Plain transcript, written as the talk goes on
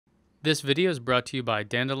This video is brought to you by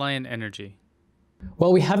Dandelion Energy.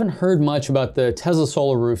 Well, we haven't heard much about the Tesla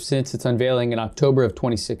solar roof since its unveiling in October of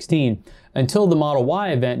 2016, until the Model Y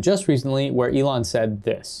event just recently where Elon said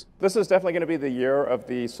this. This is definitely going to be the year of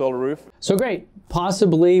the solar roof. So great.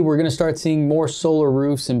 Possibly we're going to start seeing more solar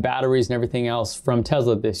roofs and batteries and everything else from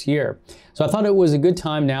Tesla this year. So I thought it was a good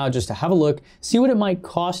time now just to have a look, see what it might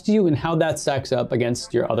cost you and how that stacks up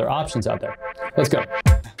against your other options out there. Let's go.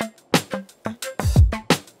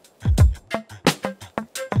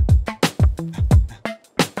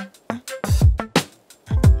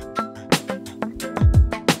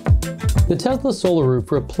 The Tesla solar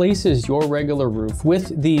roof replaces your regular roof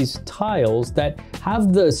with these tiles that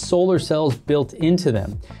have the solar cells built into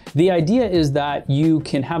them. The idea is that you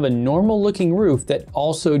can have a normal looking roof that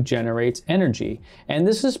also generates energy. And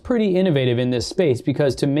this is pretty innovative in this space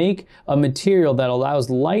because to make a material that allows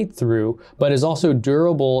light through, but is also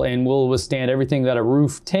durable and will withstand everything that a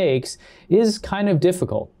roof takes is kind of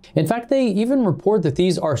difficult. In fact, they even report that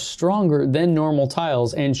these are stronger than normal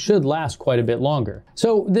tiles and should last quite a bit longer.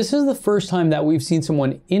 So this is the first time that we've seen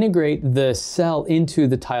someone integrate the cell into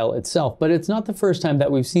the tile itself, but it's not the first time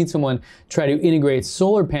that we've seen someone try to integrate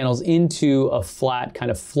solar panels into a flat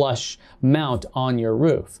kind of flush mount on your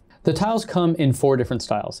roof. The tiles come in 4 different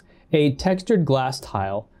styles: a textured glass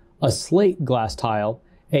tile, a slate glass tile,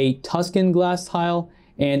 a Tuscan glass tile,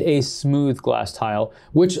 and a smooth glass tile,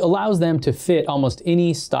 which allows them to fit almost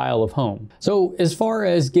any style of home. So as far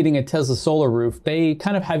as getting a Tesla solar roof, they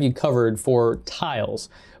kind of have you covered for tiles.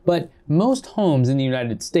 But most homes in the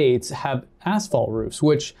United States have asphalt roofs,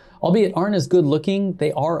 which, albeit aren't as good looking,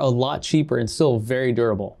 they are a lot cheaper and still very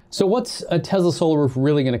durable. So what's a Tesla solar roof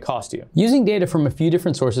really going to cost you? Using data from a few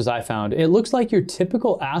different sources I found, it looks like your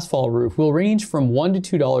typical asphalt roof will range from $1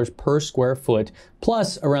 to $2 per square foot,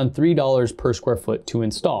 plus around $3 per square foot to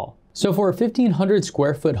install. So for a 1,500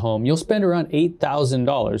 square foot home, you'll spend around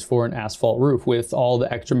 $8,000 for an asphalt roof with all the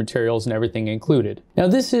extra materials and everything included. Now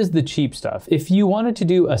this is the cheap stuff. If you wanted to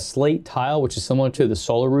do a slate tile, which is similar to the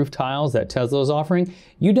solar roof tiles that Tesla is offering,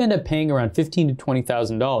 you'd end up paying around $15,000 to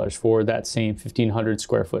 $20,000 for that same 1,500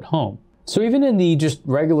 square foot home. So even in the just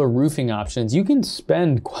regular roofing options, you can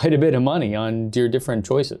spend quite a bit of money on your different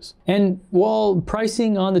choices. And while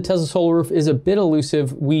pricing on the Tesla solar roof is a bit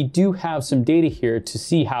elusive, we do have some data here to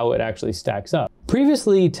see how it actually stacks up.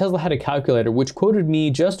 Previously, Tesla had a calculator which quoted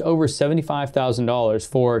me just over $75,000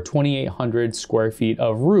 for 2,800 square feet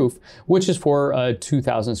of roof, which is for a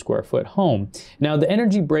 2,000 square foot home. Now, the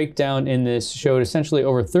energy breakdown in this showed essentially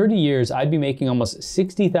over 30 years, I'd be making almost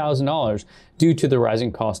 $60,000 due to the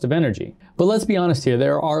rising cost of energy. But let's be honest here,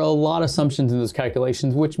 there are a lot of assumptions in those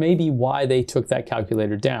calculations, which may be why they took that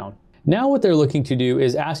calculator down. Now what they're looking to do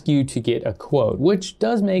is ask you to get a quote, which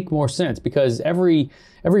does make more sense because every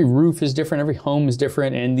roof is different, every home is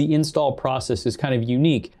different, and the install process is kind of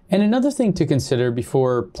unique. And another thing to consider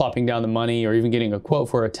before plopping down the money or even getting a quote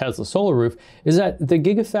for a Tesla solar roof is that the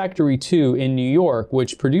Gigafactory 2 in New York,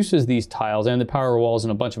 which produces these tiles and the Powerwalls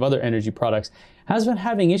and a bunch of other energy products, has been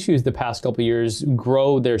having issues the past couple of years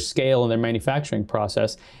grow their scale and their manufacturing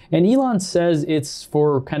process. And Elon says it's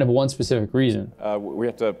for kind of one specific reason. We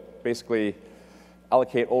have to basically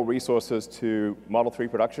allocate all resources to Model 3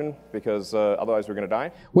 production because otherwise we're going to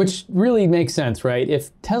die. Which really makes sense, right?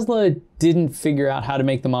 If Tesla didn't figure out how to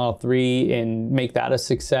make the Model 3 and make that a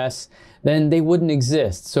success, then they wouldn't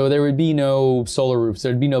exist. So there would be no solar roofs,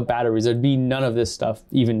 there'd be no batteries, there'd be none of this stuff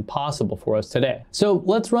even possible for us today. So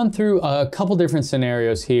let's run through a couple different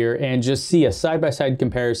scenarios here and just see a side-by-side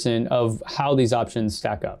comparison of how these options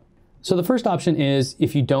stack up. So the first option is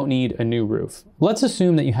if you don't need a new roof. Let's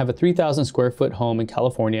assume that you have a 3,000 square foot home in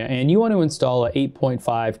California and you want to install a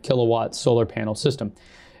 8.5 kilowatt solar panel system.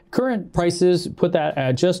 Current prices put that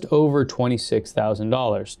at just over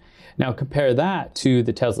 $26,000. Now compare that to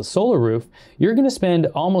the Tesla solar roof, you're going to spend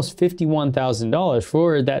almost $51,000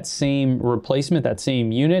 for that same replacement, that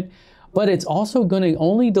same unit, but it's also going to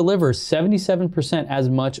only deliver 77% as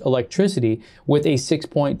much electricity with a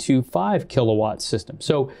 6.25 kilowatt system.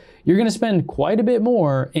 So you're going to spend quite a bit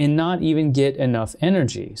more and not even get enough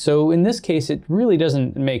energy. So in this case, it really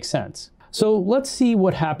doesn't make sense. So let's see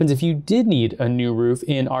what happens if you did need a new roof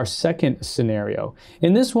in our second scenario.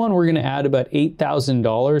 In this one, we're going to add about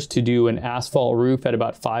 $8,000 to do an asphalt roof at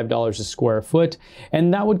about $5 a square foot,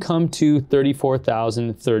 and that would come to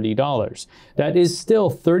 $34,030. That is still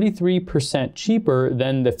 33% cheaper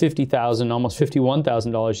than the $50,000, almost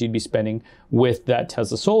 $51,000 you'd be spending with that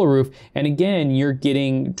Tesla solar roof. And again, you're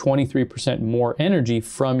getting 23% more energy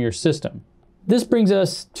from your system. This brings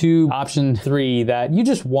us to option 3, that you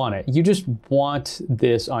just want it. You just want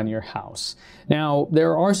this on your house. Now,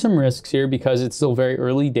 there are some risks here because it's still very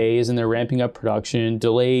early days and they're ramping up production.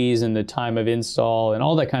 Delays in the time of install and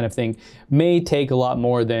all that kind of thing may take a lot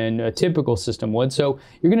more than a typical system would. So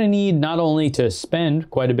you're going to need not only to spend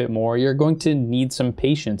quite a bit more, you're going to need some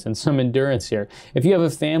patience and some endurance here. If you have a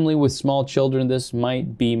family with small children, this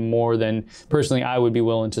might be more than personally I would be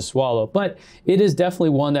willing to swallow. But it is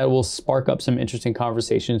definitely one that will spark up some interesting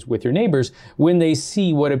conversations with your neighbors when they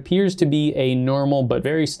see what appears to be a normal but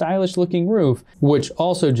very stylish looking roof, which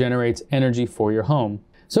also generates energy for your home.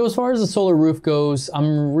 So as far as the solar roof goes,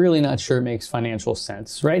 I'm really not sure it makes financial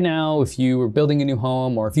sense. Right now, if you are building a new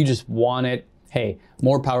home or if you just want it, hey,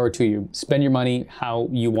 more power to you. Spend your money how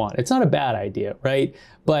you want. It's not a bad idea, right?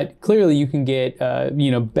 But clearly you can get,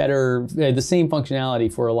 better, the same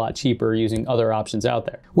functionality for a lot cheaper using other options out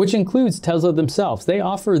there, which includes Tesla themselves. They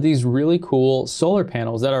offer these really cool solar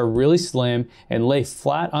panels that are really slim and lay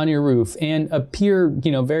flat on your roof and appear,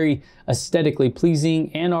 very aesthetically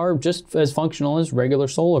pleasing and are just as functional as regular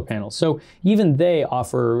solar panels. So even they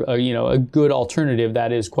offer, a good alternative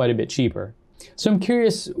that is quite a bit cheaper. So I'm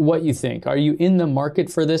curious what you think. Are you in the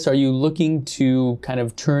market for this? Are you looking to kind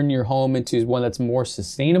of turn your home into one that's more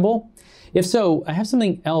sustainable? If so, I have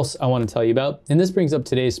something else I want to tell you about, and this brings up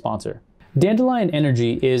today's sponsor. Dandelion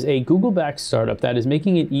Energy is a Google-backed startup that is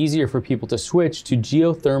making it easier for people to switch to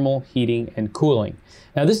geothermal heating and cooling.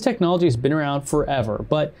 Now, this technology has been around forever,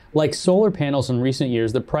 but like solar panels in recent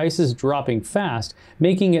years, the price is dropping fast,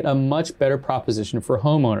 making it a much better proposition for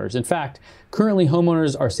homeowners. In fact, currently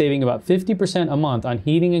homeowners are saving about 50% a month on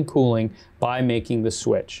heating and cooling by making the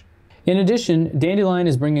switch. In addition, Dandelion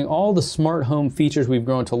is bringing all the smart home features we've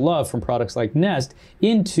grown to love from products like Nest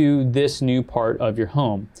into this new part of your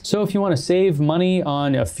home. So if you want to save money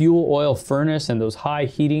on a fuel oil furnace and those high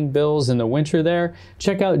heating bills in the winter there,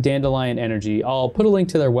 check out Dandelion Energy. I'll put a link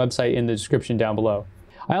to their website in the description down below.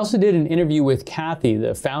 I also did an interview with Kathy,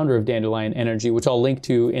 the founder of Dandelion Energy, which I'll link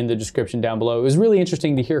to in the description down below. It was really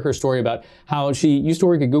interesting to hear her story about how she used to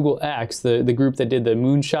work at Google X, the group that did the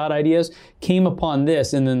moonshot ideas, came upon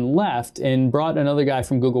this and then left and brought another guy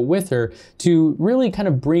from Google with her to really kind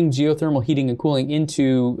of bring geothermal heating and cooling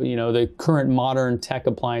into, the current modern tech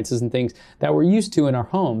appliances and things that we're used to in our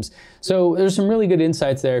homes. So there's some really good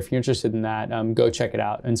insights there. If you're interested in that, go check it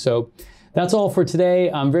out. And so that's all for today.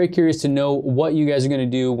 I'm very curious to know what you guys are going to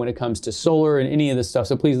do when it comes to solar and any of this stuff,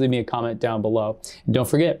 so please leave me a comment down below. And don't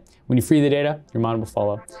forget, when you free the data, your mind will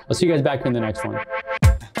follow. I'll see you guys back here in the next one.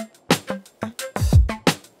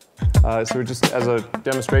 So just as a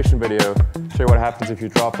demonstration video, show you what happens if you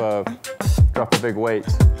drop a big weight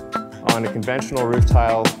on a conventional roof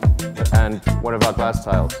tile and one of our glass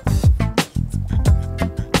tiles.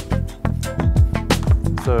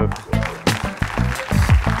 So